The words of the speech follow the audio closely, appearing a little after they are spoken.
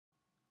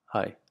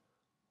Hi,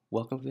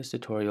 welcome to this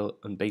tutorial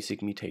on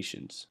basic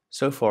mutations.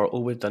 So far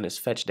all we've done is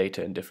fetch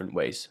data in different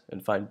ways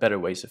and find better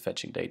ways of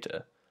fetching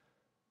data.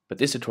 But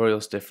this tutorial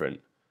is different.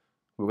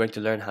 We're going to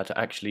learn how to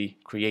actually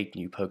create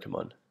new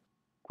Pokemon.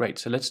 Great,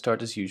 so let's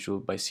start as usual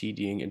by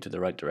cding into the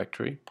right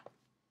directory.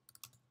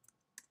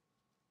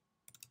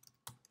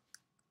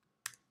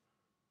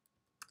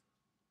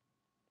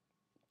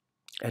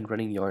 And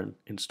running yarn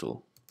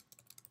install.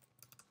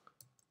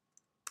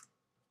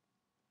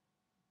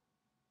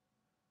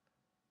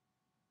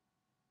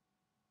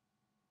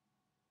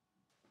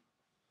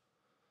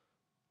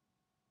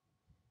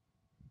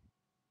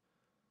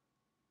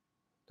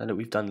 Now that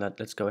we've done that,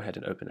 let's go ahead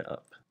and open it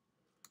up.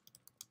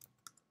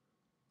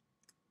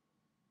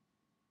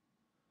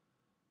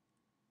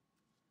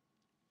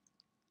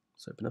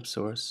 Let's open up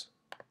source,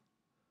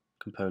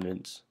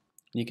 components,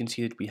 and you can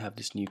see that we have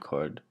this new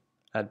card,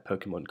 add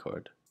Pokemon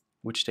card,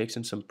 which takes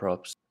in some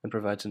props and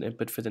provides an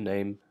input for the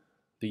name,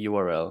 the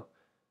URL,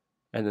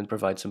 and then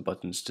provides some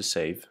buttons to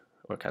save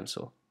or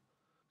cancel.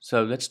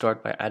 So let's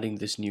start by adding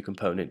this new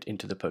component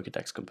into the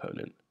Pokédex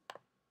component.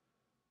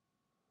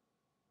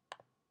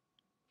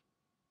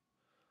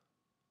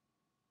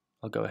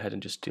 I'll go ahead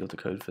and just steal the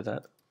code for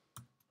that.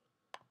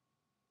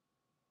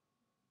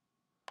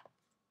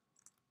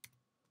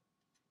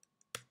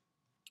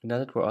 Now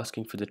that we're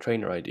asking for the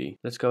trainer ID,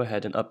 let's go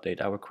ahead and update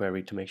our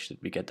query to make sure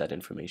that we get that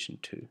information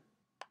too.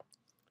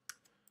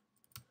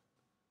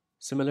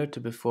 Similar to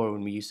before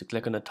when we used to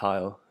click on a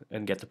tile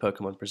and get the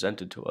Pokemon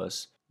presented to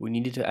us, we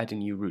needed to add a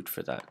new route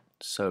for that.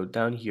 So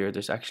down here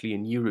there's actually a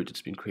new route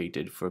that's been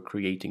created for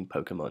creating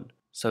Pokemon.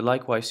 So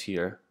likewise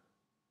here,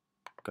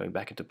 going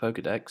back into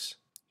Pokédex,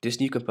 this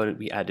new component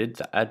we added,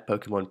 the Add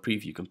Pokemon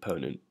Preview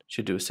component,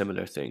 should do a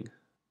similar thing.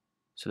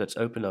 So let's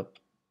open up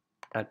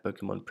Add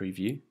Pokemon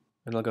Preview,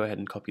 and I'll go ahead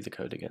and copy the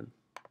code again.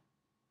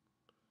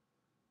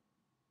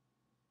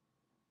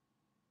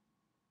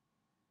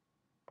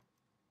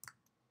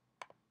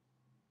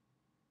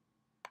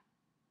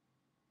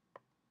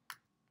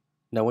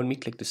 Now when we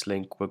click this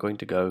link, we're going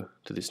to go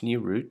to this new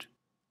route,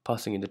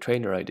 passing in the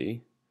trainer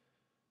ID,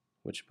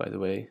 which by the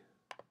way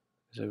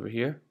is over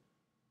here,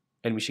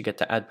 and we should get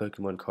the Add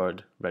Pokemon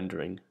card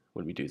rendering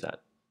when we do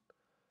that.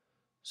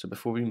 So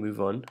before we move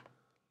on,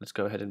 let's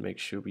go ahead and make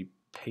sure we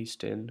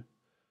paste in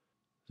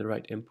the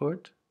right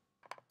import.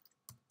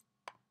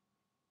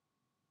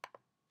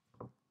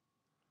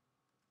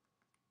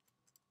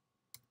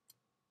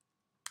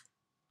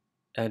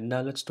 And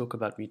now let's talk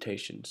about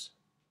mutations.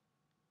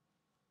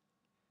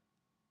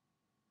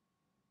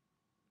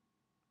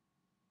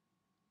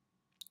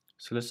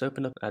 So let's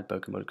open up Add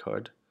Pokemon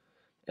card.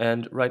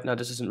 And right now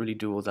this doesn't really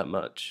do all that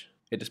much.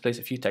 It displays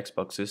a few text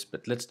boxes,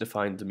 but let's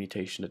define the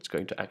mutation that's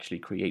going to actually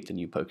create the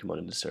new Pokemon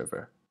in the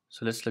server.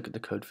 So let's look at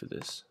the code for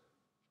this.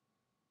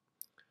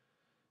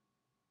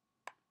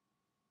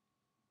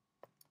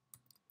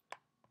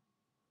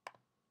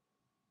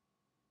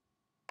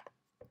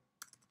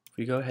 If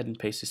we go ahead and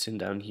paste this in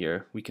down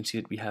here, we can see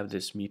that we have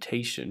this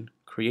mutation,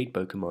 create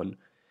Pokemon,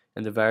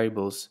 and the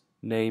variables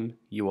name,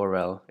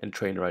 URL, and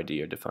trainer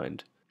ID are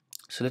defined.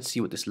 So let's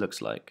see what this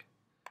looks like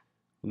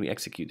when we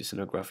execute this in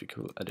our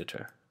graphical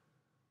editor.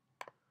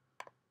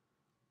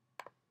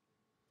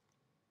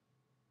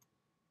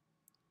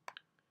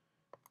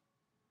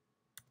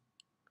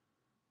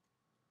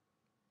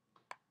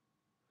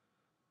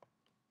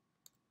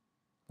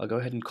 I'll go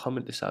ahead and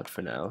comment this out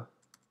for now.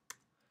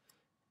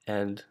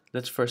 And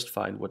let's first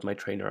find what my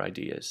trainer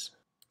ID is.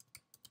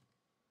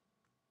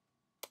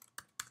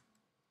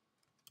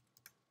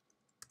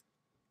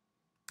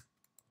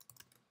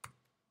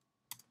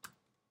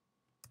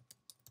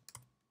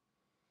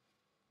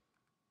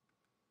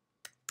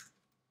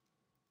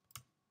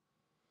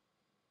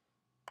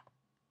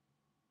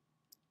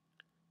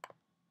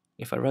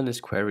 If I run this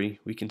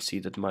query, we can see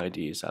that my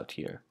ID is out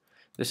here.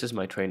 This is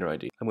my trainer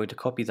ID. I'm going to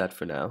copy that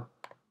for now.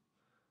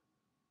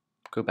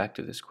 Go back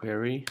to this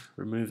query,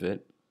 remove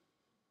it,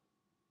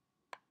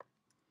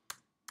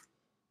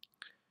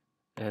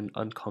 and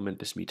uncomment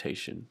this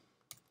mutation.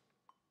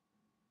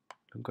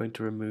 I'm going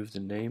to remove the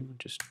name,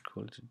 just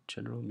call it a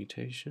general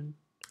mutation.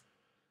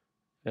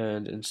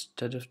 And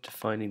instead of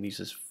defining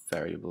these as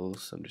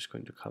variables, I'm just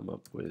going to come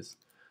up with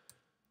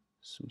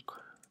some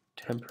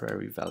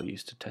temporary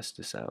values to test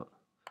this out.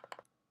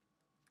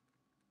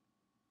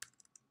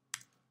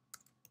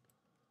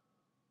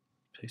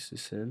 Paste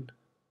this in.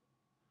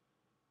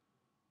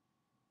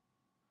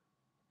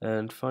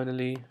 And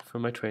finally, for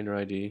my trainer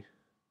ID,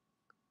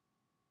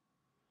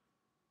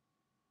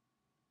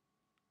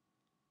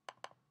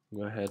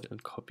 go ahead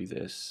and copy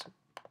this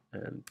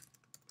and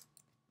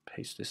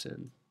paste this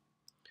in.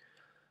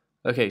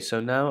 Okay, so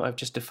now I've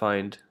just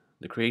defined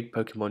the create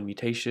Pokemon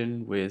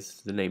mutation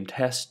with the name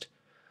test,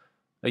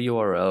 a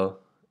URL,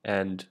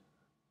 and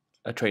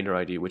a trainer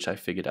ID, which I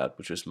figured out,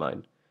 which was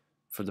mine,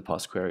 for the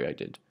past query I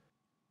did.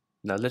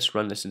 Now let's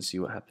run this and see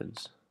what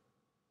happens.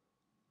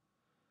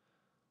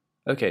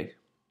 Okay,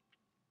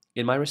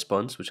 in my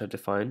response, which I've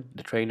defined,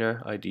 the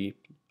trainer ID,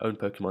 own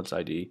Pokemon's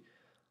ID,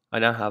 I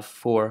now have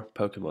 4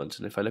 Pokemons,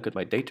 and if I look at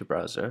my data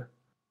browser,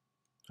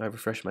 I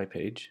refresh my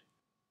page,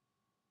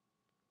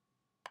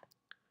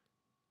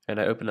 and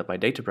I open up my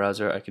data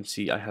browser. I can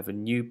see I have a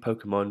new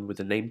Pokemon with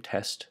the name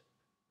test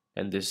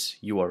and this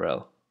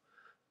URL.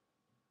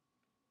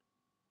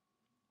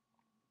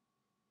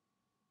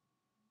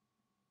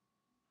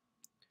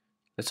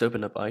 Let's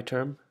open up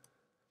iTerm,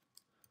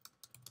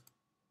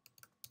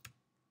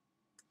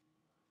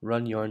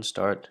 run yarn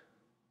start,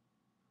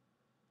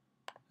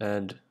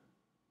 and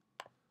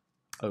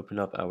open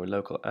up our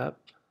local app.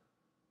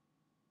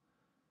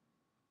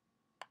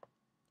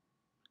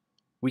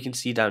 We can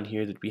see down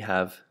here that we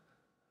have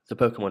the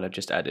Pokemon I've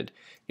just added.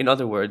 In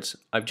other words,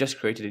 I've just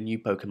created a new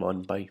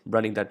Pokemon by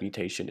running that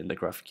mutation in the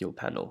GraphQL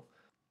panel.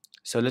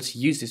 So let's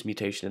use this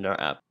mutation in our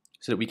app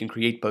so that we can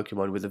create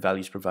Pokemon with the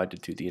values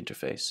provided through the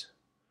interface.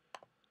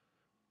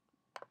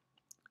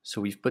 So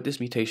we've put this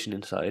mutation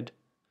inside.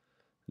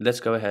 Let's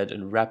go ahead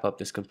and wrap up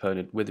this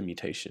component with a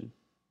mutation.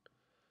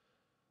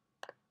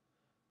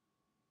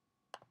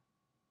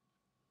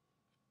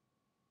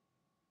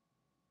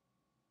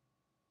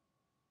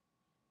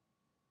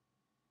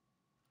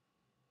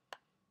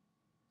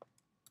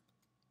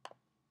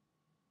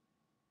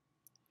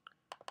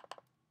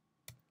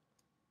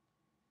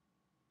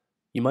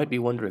 You might be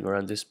wondering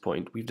around this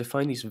point, we've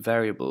defined these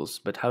variables,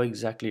 but how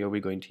exactly are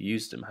we going to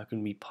use them? How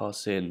can we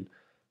pass in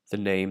the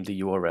name, the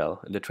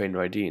URL, and the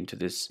trainer ID into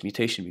this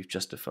mutation we've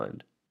just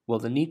defined? Well,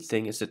 the neat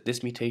thing is that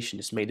this mutation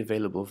is made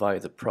available via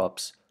the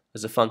props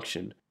as a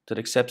function that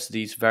accepts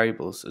these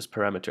variables as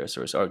parameters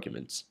or as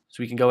arguments.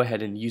 So we can go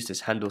ahead and use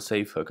this handle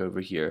save hook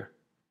over here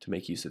to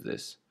make use of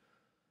this.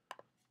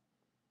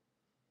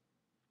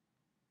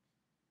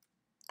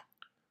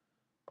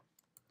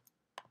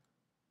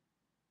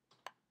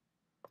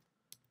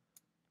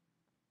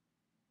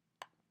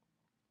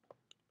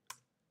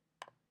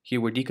 Here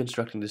we're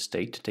deconstructing the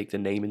state to take the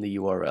name and the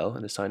URL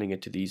and assigning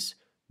it to these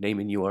name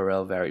and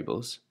URL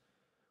variables.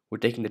 We're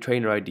taking the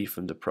trainer ID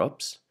from the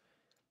props,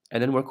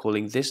 and then we're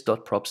calling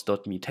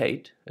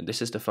this.props.mutate, and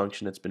this is the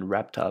function that's been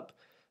wrapped up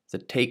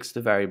that takes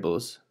the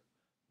variables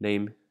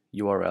name,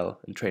 URL,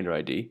 and trainer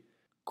ID,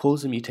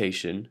 calls a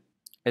mutation,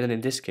 and then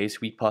in this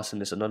case we pass in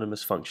this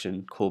anonymous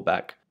function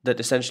callback that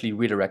essentially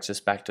redirects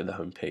us back to the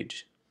home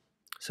page.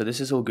 So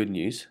this is all good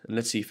news, and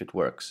let's see if it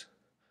works.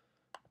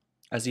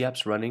 As the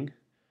app's running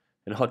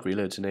and hot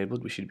reload's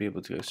enabled, we should be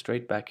able to go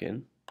straight back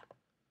in,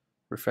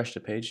 refresh the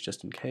page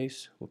just in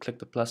case. We'll click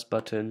the plus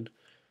button,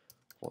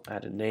 we'll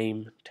add a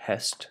name,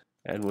 test,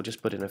 and we'll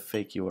just put in a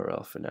fake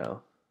URL for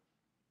now.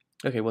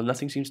 Okay, well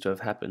nothing seems to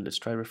have happened. Let's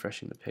try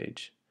refreshing the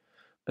page.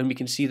 And we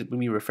can see that when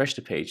we refresh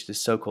the page, this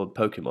so-called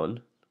Pokemon,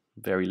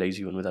 very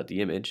lazy one without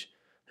the image,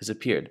 has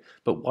appeared.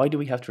 But why do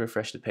we have to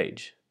refresh the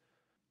page?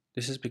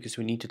 This is because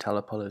we need to tell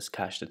Apollo's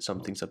cache that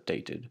something's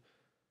updated.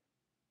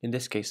 In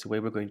this case, the way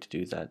we're going to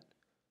do that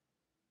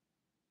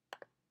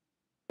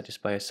is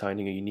by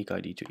assigning a unique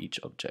ID to each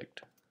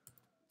object.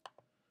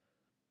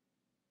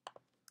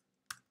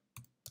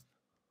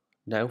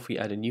 Now if we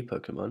add a new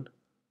Pokemon,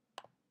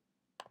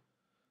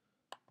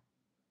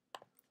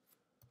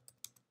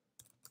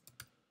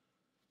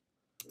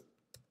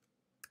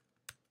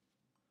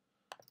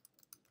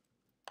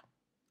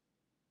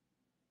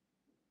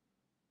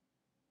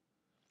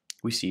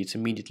 we see it's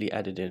immediately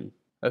added in.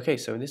 Okay,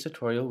 so in this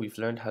tutorial we've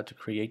learned how to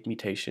create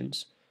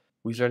mutations,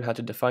 we've learned how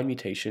to define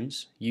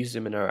mutations, use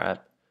them in our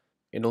app,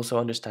 and also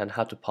understand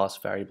how to pass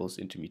variables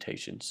into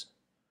mutations.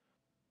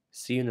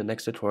 See you in the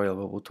next tutorial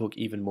where we'll talk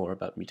even more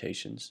about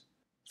mutations.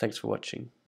 Thanks for watching.